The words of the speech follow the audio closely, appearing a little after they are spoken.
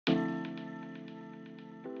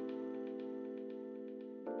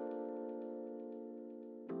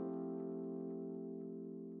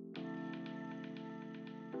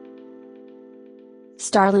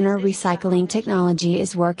Starlinger recycling technology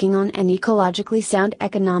is working on an ecologically sound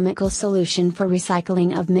economical solution for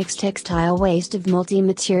recycling of mixed textile waste of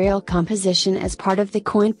multi-material composition as part of the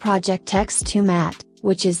coined project Text2Mat,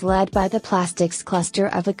 which is led by the plastics cluster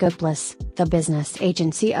of Ecoplus, the business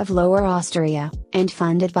agency of Lower Austria, and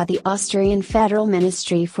funded by the Austrian Federal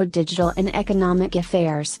Ministry for Digital and Economic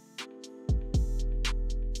Affairs.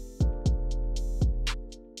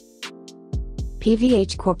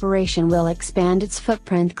 PVH Corporation will expand its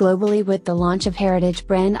footprint globally with the launch of heritage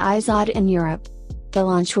brand IZOD in Europe. The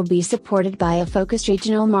launch will be supported by a focused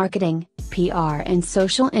regional marketing, PR and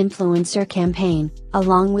social influencer campaign,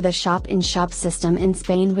 along with a shop-in-shop system in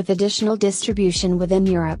Spain with additional distribution within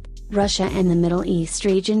Europe, Russia and the Middle East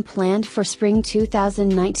region planned for spring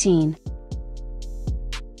 2019.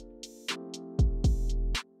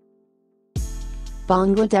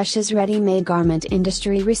 Bangladesh's ready-made garment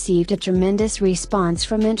industry received a tremendous response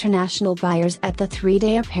from international buyers at the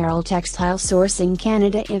three-day Apparel Textile Sourcing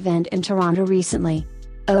Canada event in Toronto recently.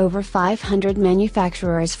 Over 500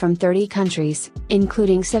 manufacturers from 30 countries,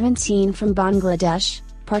 including 17 from Bangladesh,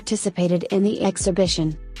 participated in the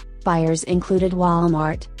exhibition. Buyers included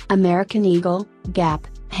Walmart, American Eagle, Gap,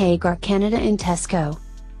 Hagar Canada and Tesco.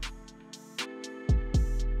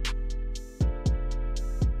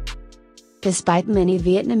 Despite many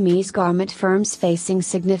Vietnamese garment firms facing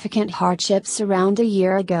significant hardships around a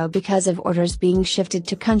year ago because of orders being shifted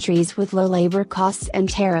to countries with low labor costs and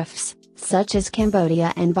tariffs, such as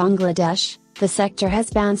Cambodia and Bangladesh, the sector has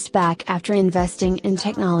bounced back after investing in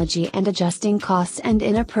technology and adjusting costs and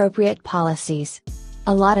inappropriate policies.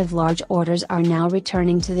 A lot of large orders are now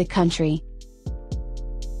returning to the country.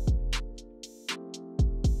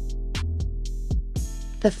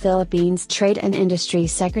 The Philippines Trade and Industry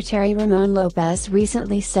Secretary Ramon Lopez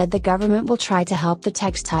recently said the government will try to help the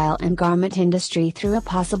textile and garment industry through a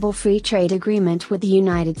possible free trade agreement with the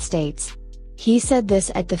United States. He said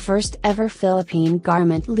this at the first ever Philippine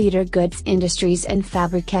Garment Leader Goods Industries and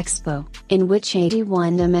Fabric Expo, in which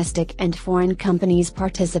 81 domestic and foreign companies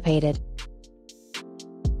participated.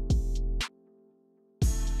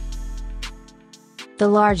 The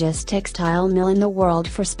largest textile mill in the world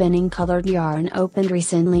for spinning colored yarn opened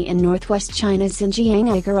recently in northwest China's Xinjiang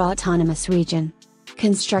Autonomous Region.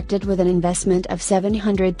 Constructed with an investment of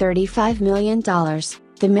 $735 million,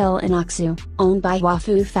 the mill in Aksu, owned by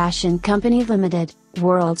Fibre2Fashion Company Limited,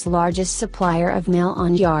 world's largest supplier of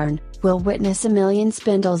mill-on yarn, will witness 1 million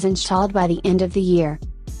spindles installed by the end of the year.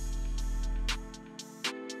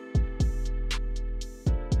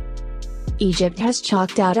 Egypt has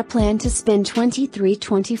chalked out a plan to spend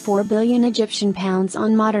 23–24 billion Egyptian pounds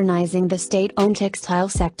on modernizing the state-owned textile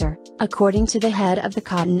sector, according to the head of the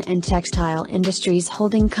cotton and textile industries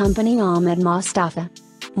holding company Ahmed Mostafa.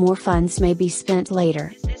 More funds may be spent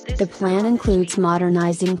later. The plan includes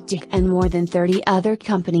modernizing TIC and more than 30 other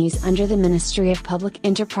companies under the Ministry of Public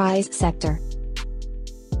Enterprise sector.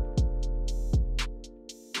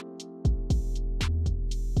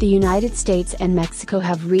 The United States and Mexico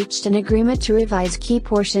have reached an agreement to revise key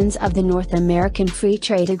portions of the North American Free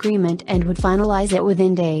Trade Agreement and would finalize it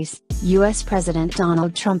within days, U.S. President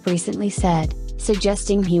Donald Trump recently said,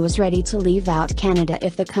 suggesting he was ready to leave out Canada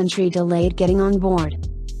if the country delayed getting on board.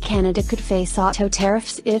 Canada could face auto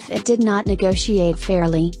tariffs if it did not negotiate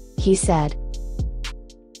fairly, he said.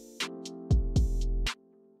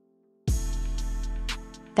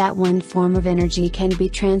 That one form of energy can be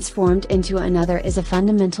transformed into another is a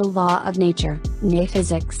fundamental law of nature,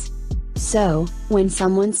 physics. So, when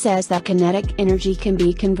someone says that kinetic energy can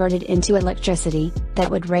be converted into electricity, that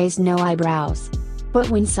would raise no eyebrows. But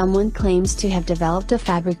when someone claims to have developed a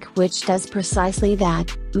fabric which does precisely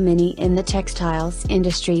that, many in the textiles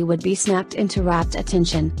industry would be snapped into rapt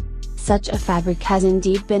attention. Such a fabric has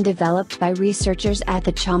indeed been developed by researchers at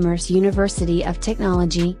the Chalmers University of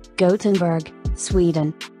Technology, Gothenburg,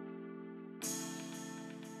 Sweden.